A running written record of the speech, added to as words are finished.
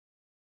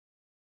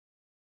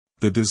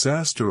The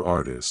Disaster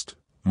Artist,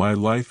 My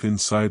Life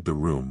Inside the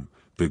Room,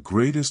 The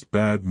Greatest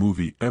Bad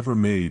Movie Ever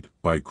Made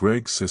by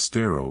Greg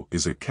Sestero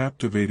is a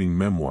captivating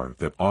memoir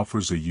that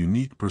offers a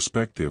unique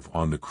perspective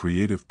on the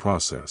creative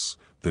process,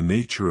 the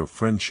nature of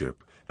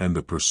friendship, and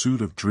the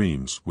pursuit of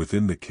dreams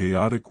within the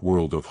chaotic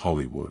world of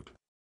Hollywood.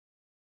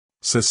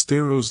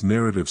 Sestero's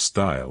narrative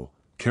style,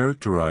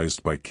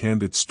 characterized by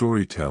candid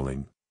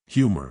storytelling,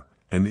 humor,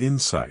 and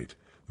insight,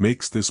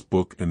 makes this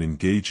book an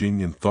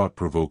engaging and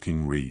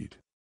thought-provoking read.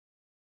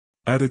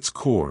 At its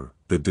core,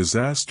 The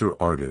Disaster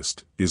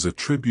Artist is a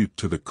tribute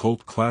to the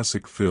cult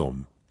classic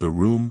film, The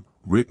Room,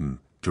 written,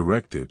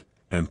 directed,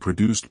 and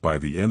produced by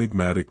the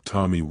enigmatic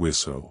Tommy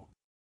Wiseau.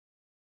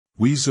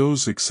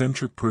 Wiseau's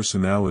eccentric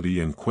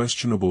personality and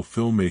questionable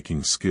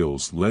filmmaking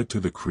skills led to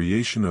the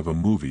creation of a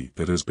movie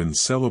that has been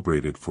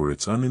celebrated for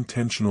its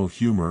unintentional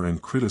humor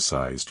and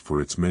criticized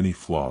for its many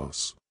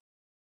flaws.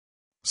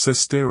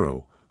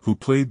 Sestero, who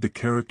played the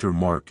character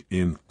Mark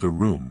in The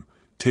Room,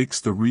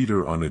 takes the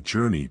reader on a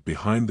journey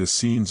behind the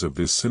scenes of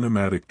this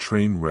cinematic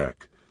train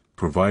wreck,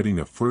 providing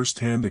a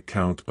first-hand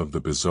account of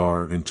the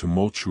bizarre and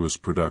tumultuous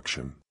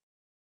production.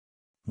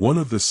 One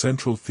of the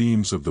central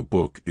themes of the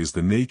book is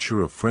the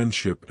nature of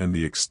friendship and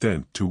the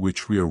extent to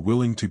which we are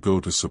willing to go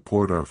to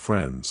support our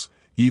friends,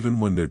 even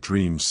when their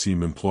dreams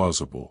seem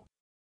implausible.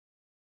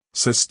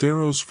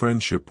 Sestero's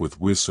friendship with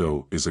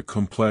Wiseau is a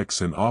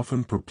complex and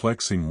often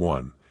perplexing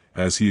one,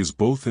 as he is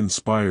both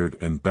inspired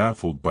and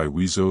baffled by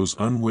Wiseau's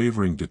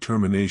unwavering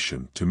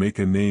determination to make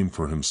a name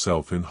for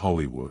himself in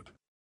Hollywood.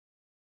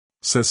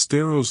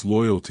 Sestero's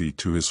loyalty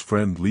to his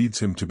friend leads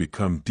him to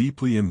become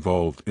deeply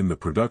involved in the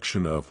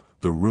production of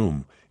The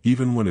Room,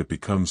 even when it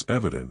becomes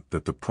evident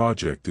that the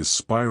project is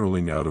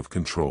spiraling out of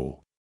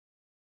control.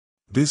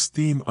 This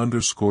theme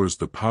underscores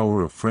the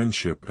power of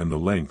friendship and the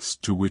lengths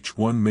to which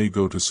one may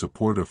go to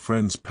support a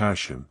friend's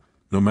passion,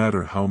 no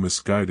matter how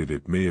misguided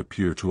it may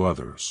appear to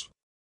others.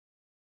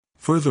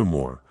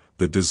 Furthermore,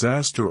 The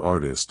Disaster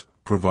Artist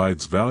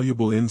provides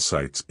valuable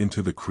insights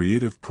into the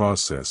creative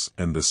process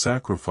and the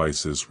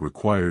sacrifices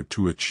required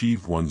to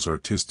achieve one's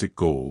artistic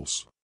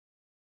goals.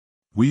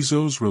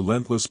 Wiseau's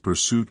relentless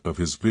pursuit of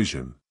his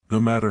vision, no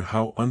matter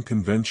how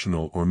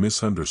unconventional or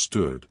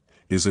misunderstood,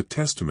 is a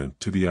testament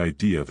to the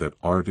idea that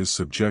art is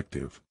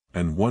subjective,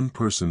 and one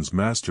person's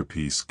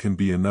masterpiece can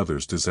be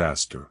another's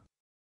disaster.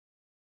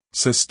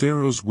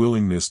 Sestero's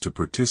willingness to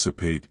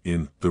participate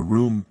in The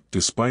Room,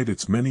 despite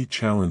its many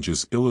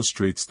challenges,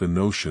 illustrates the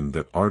notion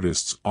that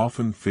artists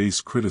often face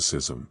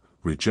criticism,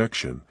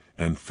 rejection,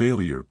 and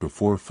failure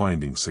before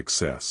finding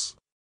success.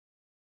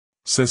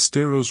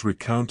 Sestero's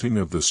recounting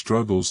of the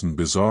struggles and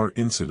bizarre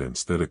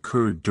incidents that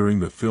occurred during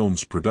the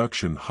film's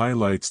production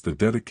highlights the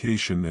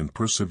dedication and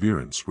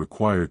perseverance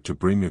required to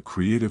bring a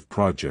creative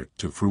project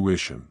to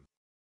fruition.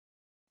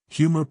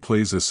 Humor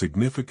plays a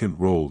significant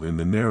role in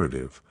the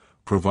narrative,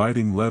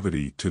 providing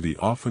levity to the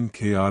often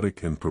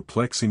chaotic and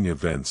perplexing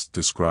events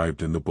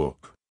described in the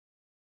book.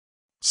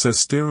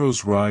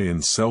 Sestero's wry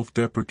and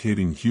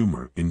self-deprecating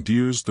humor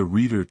endears the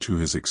reader to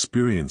his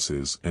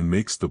experiences and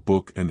makes the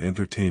book an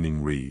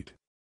entertaining read.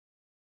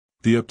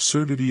 The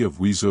absurdity of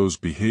Wiseau's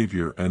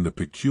behavior and the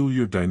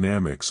peculiar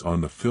dynamics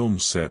on the film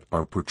set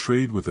are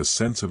portrayed with a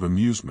sense of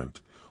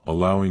amusement,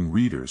 allowing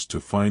readers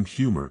to find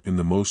humor in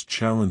the most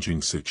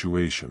challenging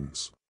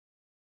situations.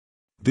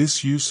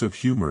 This use of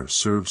humor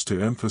serves to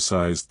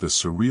emphasize the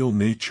surreal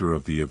nature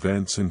of the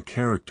events and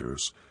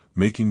characters,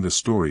 making the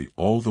story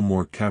all the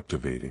more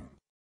captivating.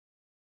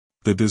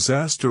 The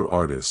Disaster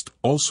Artist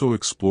also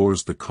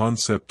explores the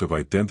concept of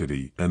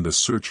identity and the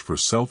search for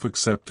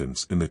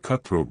self-acceptance in the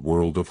cutthroat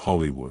world of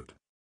Hollywood.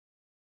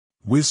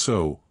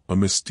 Wiseau, a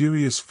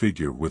mysterious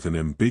figure with an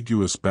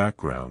ambiguous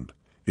background,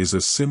 is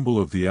a symbol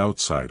of the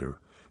outsider,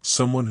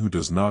 someone who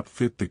does not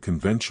fit the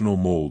conventional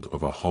mold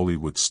of a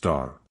Hollywood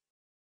star.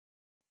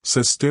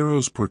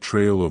 Sestero's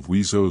portrayal of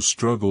Wiseau's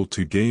struggle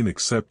to gain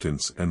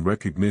acceptance and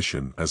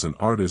recognition as an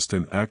artist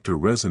and actor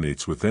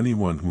resonates with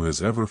anyone who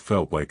has ever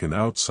felt like an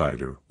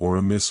outsider or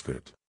a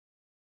misfit.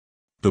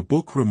 The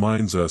book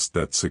reminds us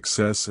that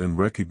success and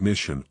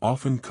recognition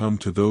often come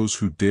to those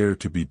who dare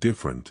to be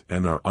different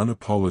and are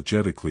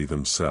unapologetically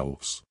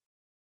themselves.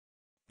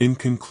 In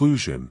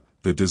conclusion,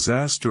 The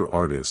Disaster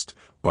Artist,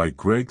 by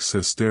Greg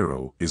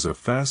Sestero, is a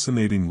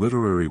fascinating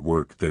literary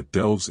work that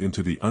delves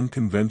into the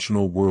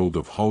unconventional world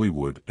of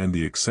Hollywood and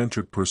the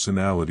eccentric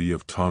personality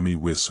of Tommy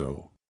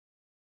Wiseau.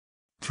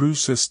 Through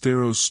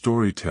Sestero's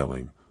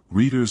storytelling,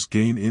 readers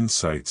gain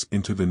insights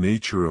into the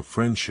nature of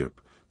friendship,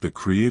 the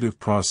creative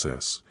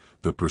process,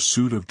 the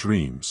pursuit of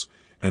dreams,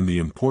 and the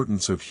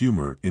importance of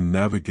humor in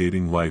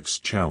navigating life's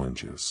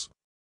challenges.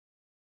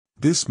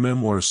 This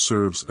memoir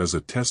serves as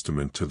a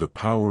testament to the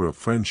power of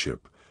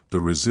friendship, the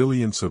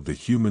resilience of the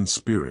human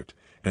spirit,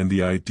 and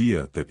the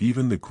idea that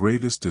even the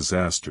greatest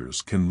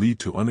disasters can lead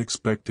to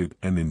unexpected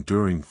and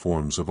enduring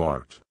forms of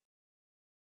art.